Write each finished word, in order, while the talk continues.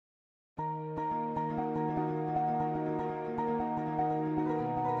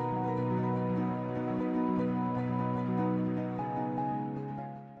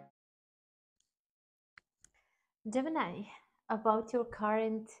Gemini, about your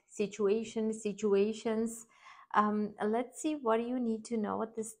current situations. Let's see what you need to know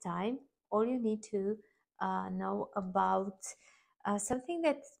at this time. All you need to know about something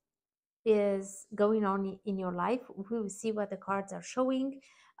that is going on in your life. We will see what the cards are showing.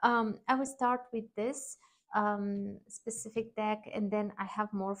 I will start with this specific deck, and then I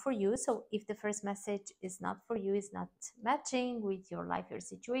have more for you. So if the first message is not for you, is not matching with your life, your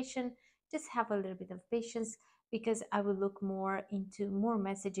situation, just have a little bit of patience, because I will look more into more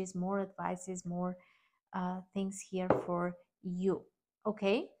messages, more advices, more things here for you.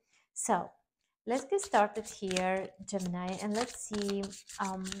 Okay, so let's get started here, Gemini, and let's see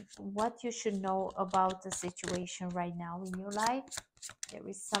what you should know about the situation right now in your life. There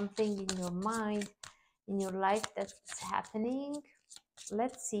is something in your mind, in your life that's happening.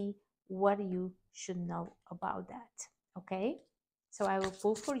 Let's see what you should know about that. Okay, so I will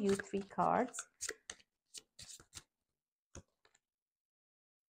pull for you 3 cards.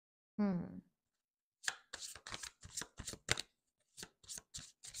 Hmm.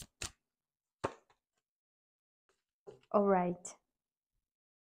 All right.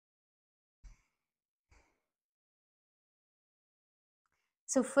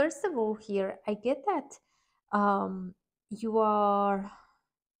 So first of all, here I get that you are.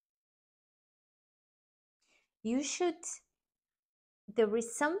 You should. There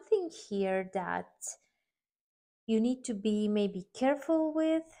is something here that you need to be maybe careful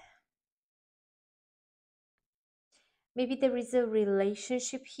with. Maybe there is a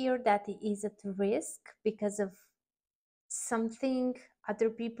relationship here that is at risk because of something, other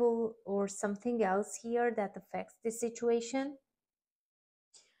people or something else here that affects the situation.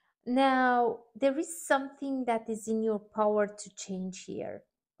 Now, there is something that is in your power to change here,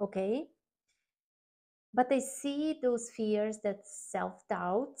 okay? But I see those fears, that self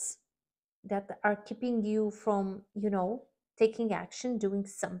doubts that are keeping you from, taking action, doing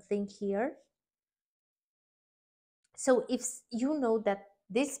something here. So if you know that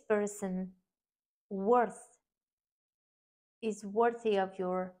this person worth is worthy of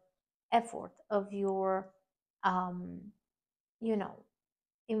your effort, of your um you know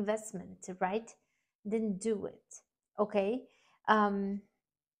investment, right, then do it. Okay. um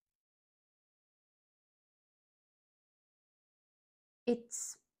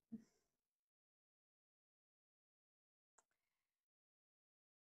it's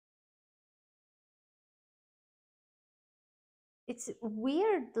it's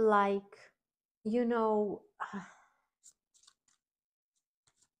weird, like, you know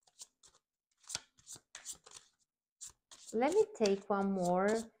let me take one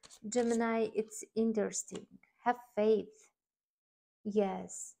more, Gemini. It's interesting. Have faith.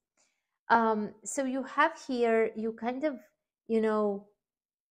 Yes. So you have here, you kind of, you know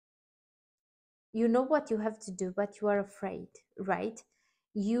what you have to do, but you are afraid, right?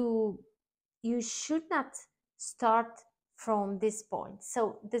 you you should not start from this point.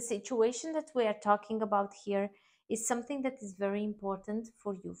 So the situation that we are talking about here is something that is very important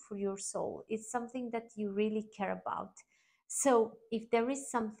for you, for your soul. It's something that you really care about. So if there is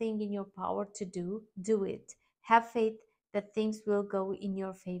something in your power to do it. Have faith that things will go in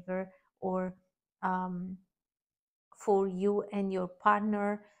your favor, or um, for you and your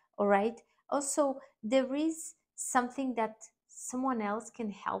partner. All right. Also, there is something that someone else can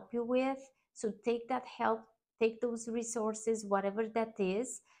help you with. So take that help, take those resources, whatever that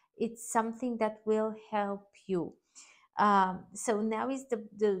is. It's something that will help you. So now is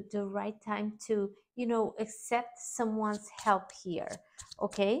the right time to, accept someone's help here.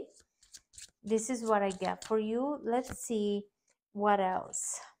 Okay. This is what I get for you. Let's see what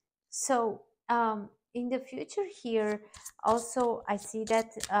else. So in the future here, also I see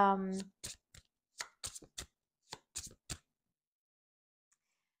that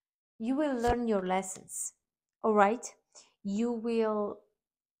you will learn your lessons. All right. You will,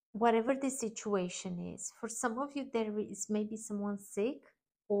 whatever the situation is. For some of you, there is maybe someone sick,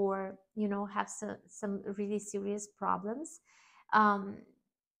 or have some really serious problems. Um,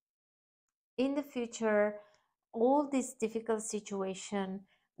 in the future, all this difficult situation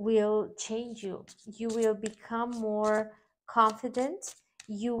will change you. You will become more confident.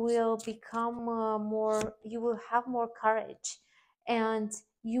 You will become you will have more courage, and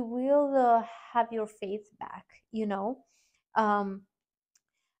you will have your faith back. Um,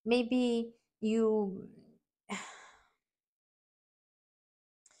 Maybe you,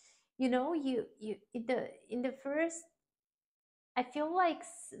 you in the first, I feel like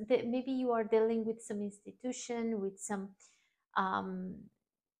that maybe you are dealing with some institution, with some um,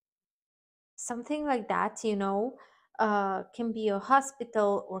 something like that. can be a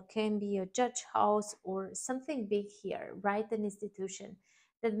hospital or can be a judge house or something big here, right? An institution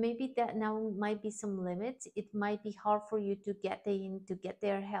that maybe that now might be some limits. It might be hard for you to get in, to get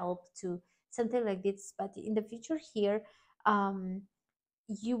their help, to something like this. But in the future here, um,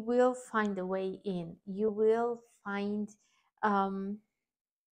 you will find a way in. You will find um,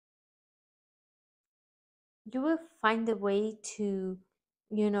 you will find a way to,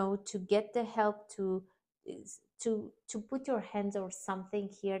 to get the help, to to put your hands or something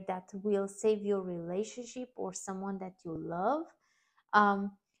here that will save your relationship or someone that you love.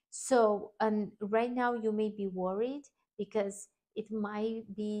 um so, and right now you may be worried because it might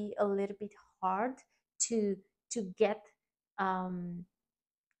be a little bit hard to to get um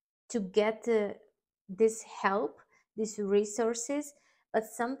to get this help, these resources. But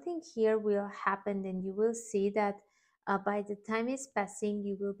something here will happen, and you will see that by the time is passing,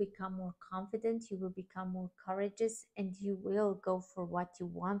 you will become more confident, you will become more courageous, and you will go for what you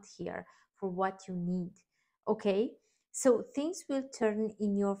want here, for what you need. Okay, so things will turn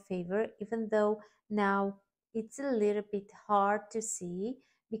in your favor, even though now it's a little bit hard to see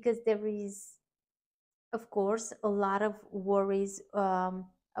because there is, of course, a lot of worries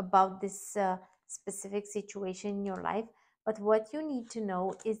about this specific situation in your life. But what you need to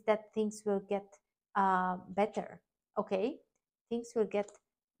know is that things will get better. Okay, things will get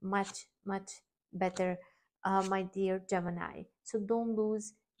much, much better, my dear Gemini. So don't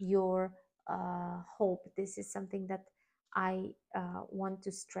lose your hope. This is something that I want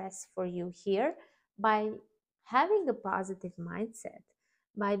to stress for you here. By having a positive mindset,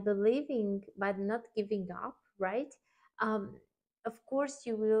 by believing, by not giving up, right? um, of course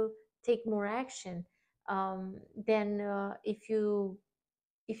you will take more action. Then if you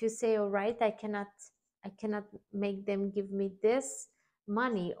say, all right, I cannot make them give me this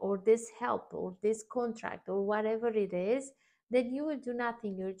money or this help or this contract or whatever it is, then you will do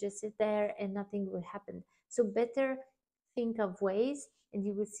nothing. You'll just sit there and nothing will happen. So better think of ways, and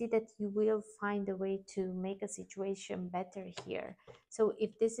you will see that you will find a way to make a situation better here. So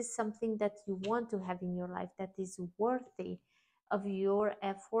if this is something that you want to have in your life that is worthy of your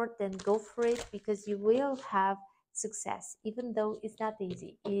effort, then go for it, because you will have success, even though it's not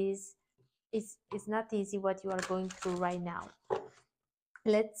easy. Is not easy what you are going through right now.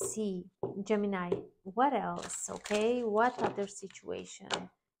 Let's see, Gemini, what else? Okay, what other situation?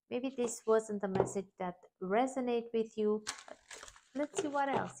 Maybe this wasn't a message that resonate with you, but let's see what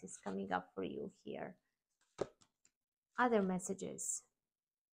else is coming up for you here. Other messages.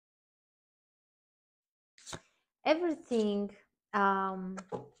 Everything, um,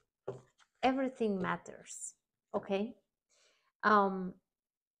 everything matters. Okay. Um,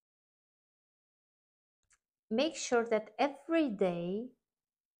 make sure that every day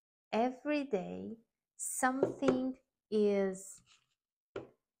something is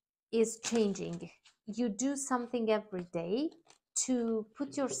is changing. You do something every day to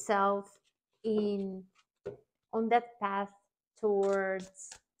put yourself in on that path towards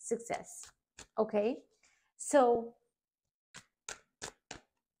success. Okay, so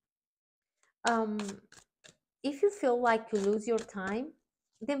um, if you feel like you lose your time,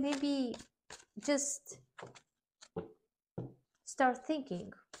 then maybe just start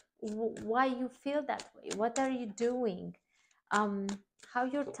thinking why you feel that way. What are you doing? um, how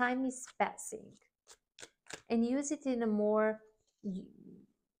your time is passing, and use it in a more,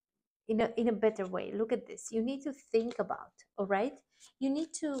 in a better way. Look at this. You need to think about, all right? You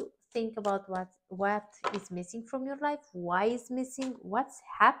need to think about what is missing from your life, why is missing, what's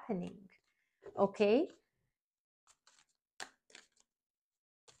happening. Okay,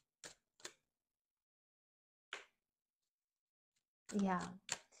 yeah.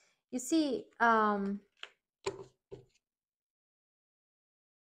 You see,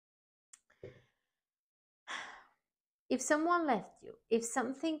 if someone left you, if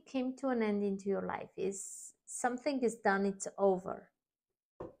something came to an end into your life, is something is done, it's over.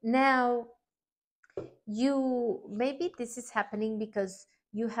 Now, you, maybe this is happening because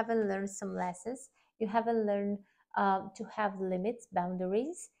you haven't learned some lessons. You haven't learned to have limits,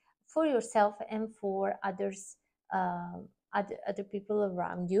 boundaries for yourself and for others, other people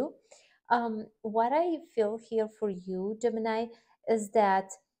around you. What I feel here for you, Gemini, is that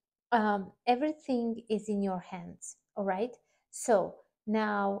everything is in your hands. All right, so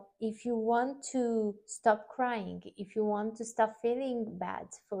now if you want to stop crying, if you want to stop feeling bad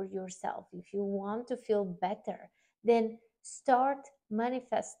for yourself, if you want to feel better, then start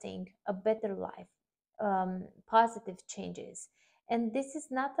manifesting a better life, positive changes. And this is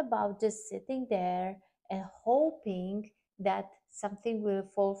not about just sitting there and hoping that something will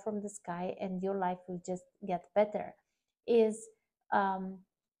fall from the sky and your life will just get better. is um,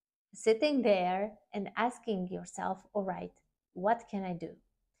 sitting there and asking yourself, all right, what can I do?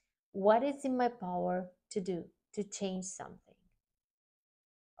 What is in my power to do to change something?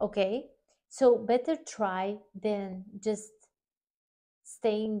 Okay, so better try than just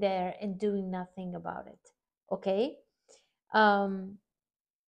staying there and doing nothing about it. Okay, um,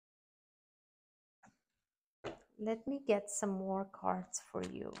 let me get some more cards for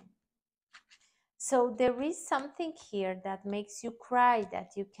you. So there is something here that makes you cry,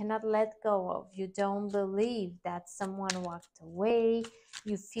 that you cannot let go of. You don't believe that someone walked away.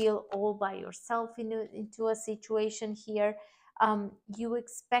 You feel all by yourself into a situation here. You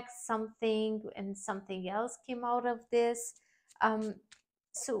expect something and something else came out of this. Um,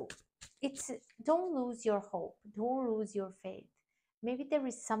 so it's, don't lose your hope. Don't lose your faith. Maybe there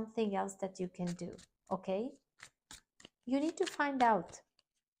is something else that you can do. Okay? You need to find out.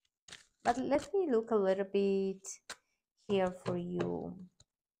 But let me look a little bit here for you.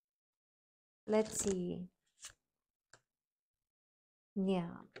 Let's see.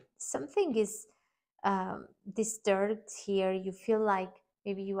 Yeah, something is disturbed here. You feel like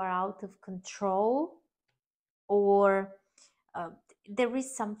maybe you are out of control, or uh, there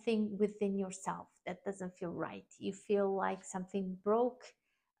is something within yourself that doesn't feel right. You feel like something broke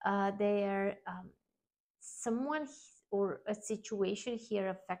there. Someone or a situation here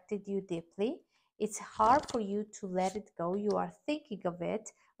affected you deeply. It's hard for you to let it go. You are thinking of it.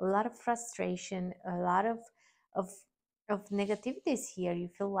 A lot of frustration, a lot of of negativities here. You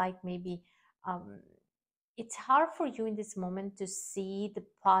feel like maybe um, it's hard for you in this moment to see the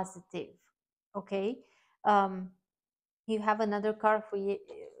positive. Okay, um, you have another card for you,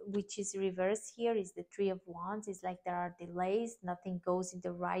 which is reverse here. Is the Three of Wands. It's like there are delays. Nothing goes in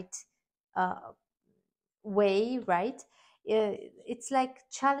the right way, right? It's like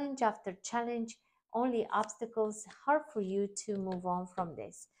challenge after challenge, only obstacles, hard for you to move on from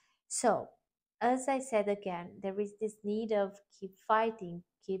this. So as I said again, there is this need of keep fighting,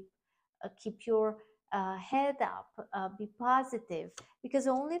 keep your head up, be positive, because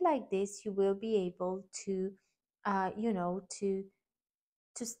only like this you will be able to you know, to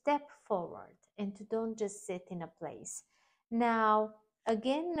step forward and to don't just sit in a place. Now,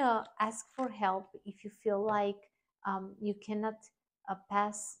 again, ask for help if you feel like you cannot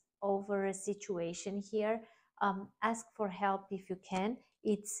pass over a situation here. Ask for help if you can.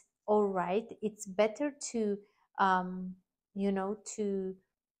 It's all right. It's better to, um, you know, to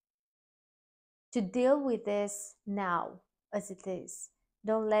deal with this now as it is.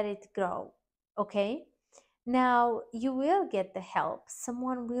 Don't let it grow. Okay? Now, you will get the help.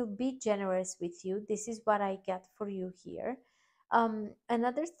 Someone will be generous with you. This is what I get for you here.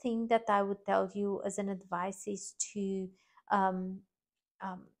 Another thing that I would tell you as an advice is um,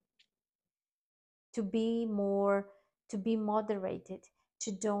 um, to be more, to be moderated,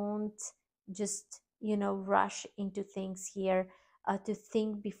 to don't just, you know, rush into things here, to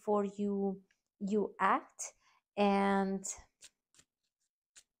think before you act, and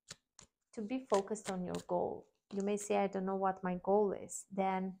to be focused on your goal. You may say, I don't know what my goal is.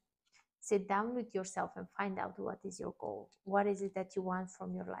 Then sit down with yourself and find out what is your goal. What is it that you want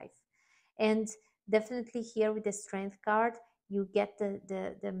from your life? And definitely here with the strength card, you get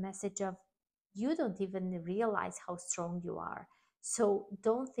the message of you don't even realize how strong you are. So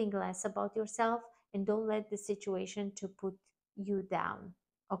don't think less about yourself, and don't let the situation to put you down.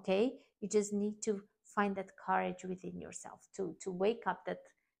 Okay? You just need to find that courage within yourself to wake up that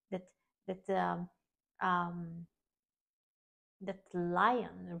that um, that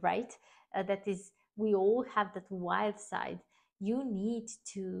lion, right? That is, we all have that wild side. You need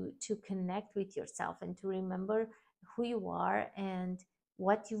to connect with yourself and to remember who you are and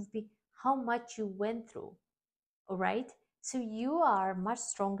what you've been, how much you went through. All right, so you are much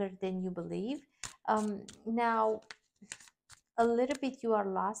stronger than you believe. Now, a little bit you are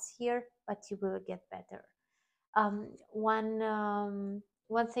lost here, but you will get better. One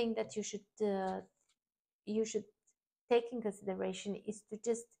thing that you should take in consideration is to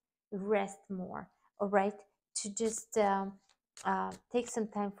just rest more. All right, to just take some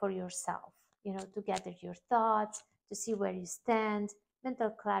time for yourself, you know, to gather your thoughts, to see where you stand.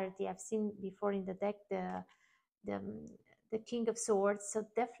 Mental clarity, I've seen before in the deck the, the King of Swords. So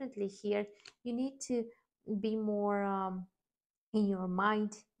definitely here you need to be more in your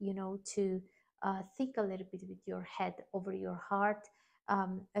mind, you know, to think a little bit with your head over your heart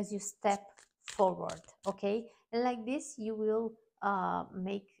as you step forward. Okay, and like this you will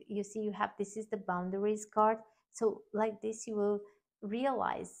make, you see, you have, this is the boundaries card. So like this you will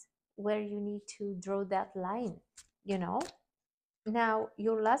realize where you need to draw that line, you know. Now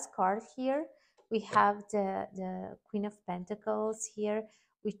your last card here, we have the Queen of Pentacles here,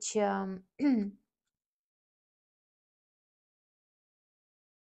 which um, in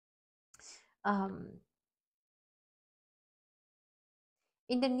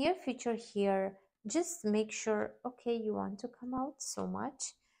the near future here, just make sure, okay, you want to come out so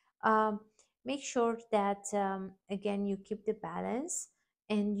much. Um, Make sure that, again, you keep the balance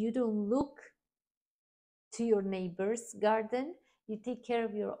and you don't look to your neighbor's garden. You take care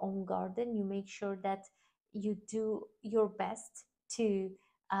of your own garden. You make sure that you do your best to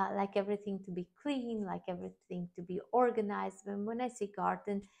like everything to be clean, like everything to be organized. When I say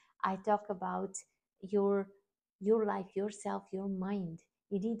garden, I talk about your your life, yourself, your mind.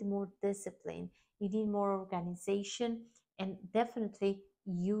 You need more discipline. You need more organization, and definitely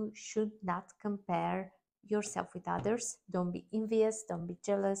you should not compare yourself with others. Don't be envious. Don't be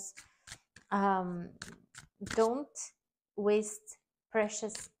jealous. um, don't waste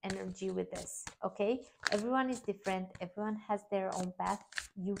precious energy with this. Okay, everyone is different, everyone has their own path.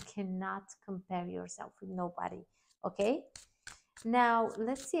 You cannot compare yourself with nobody. Okay, now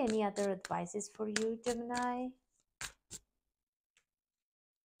let's see any other advices for you, Gemini.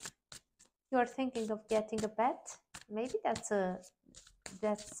 You are thinking of getting a pet. Maybe that's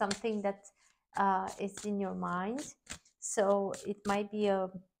something that is in your mind. So it might be a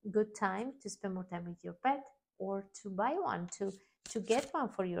good time to spend more time with your pet, or to buy one, to get one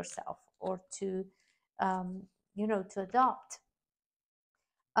for yourself, or to um, to adopt.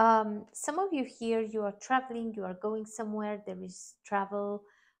 Some of you here, you are traveling, you are going somewhere, there is travel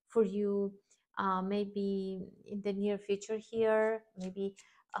for you, maybe in the near future here, maybe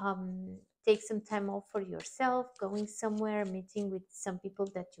take some time off for yourself, going somewhere, meeting with some people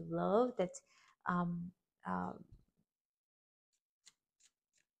that you love, that um, um,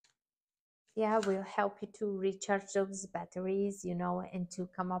 yeah, will help you to recharge those batteries, and to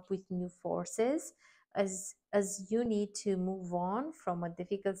come up with new forces as you need to move on from a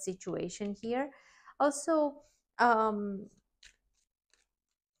difficult situation here. Also, um,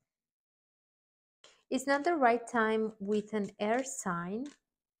 it's not the right time with an air sign.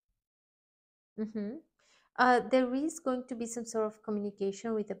 Mhm. There is going to be some sort of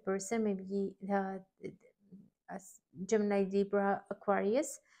communication with a person, maybe Gemini, Libra,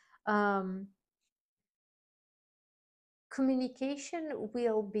 Aquarius. Um, Communication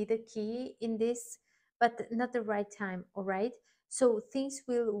will be the key in this, but not the right time. All right, so things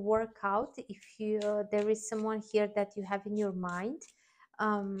will work out if you there is someone here that you have in your mind,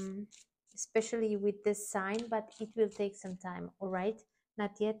 um, especially with this sign, but it will take some time. All right,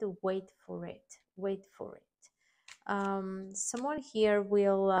 not yet. Wait for it, wait for it. Someone here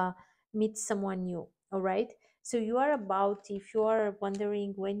will meet someone new. All right, so you are about, if you are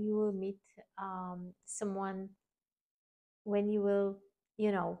wondering when you will meet someone, when you will,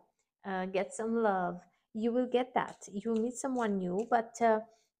 you know get some love, you will get that. You will meet someone new, but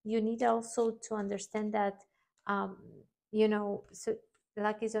you need also to understand that, um, so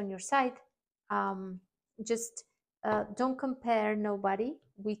luck is on your side. Just don't compare nobody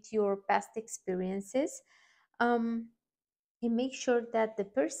with your past experiences. um, and make sure that the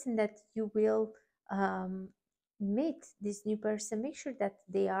person that you will um, meet, this new person, make sure that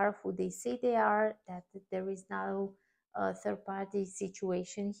they are who they say they are, that there is no third party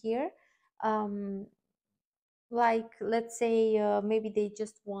situation here. um, like, let's say, maybe they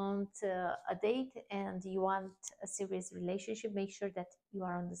just want a date and you want a serious relationship. Make sure that you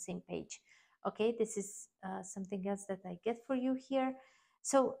are on the same page. Okay, this is something else that I get for you here.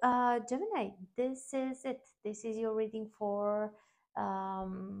 So Gemini, this is it. This is your reading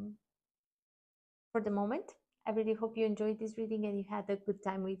um, for the moment. I really hope you enjoyed this reading and you had a good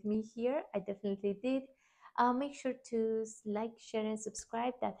time with me here. I definitely did. Make sure to like, share, and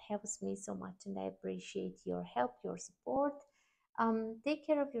subscribe. That helps me so much, and I appreciate your help, your support. Take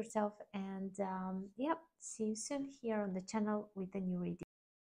care of yourself, and yeah, see you soon here on the channel with a new reading.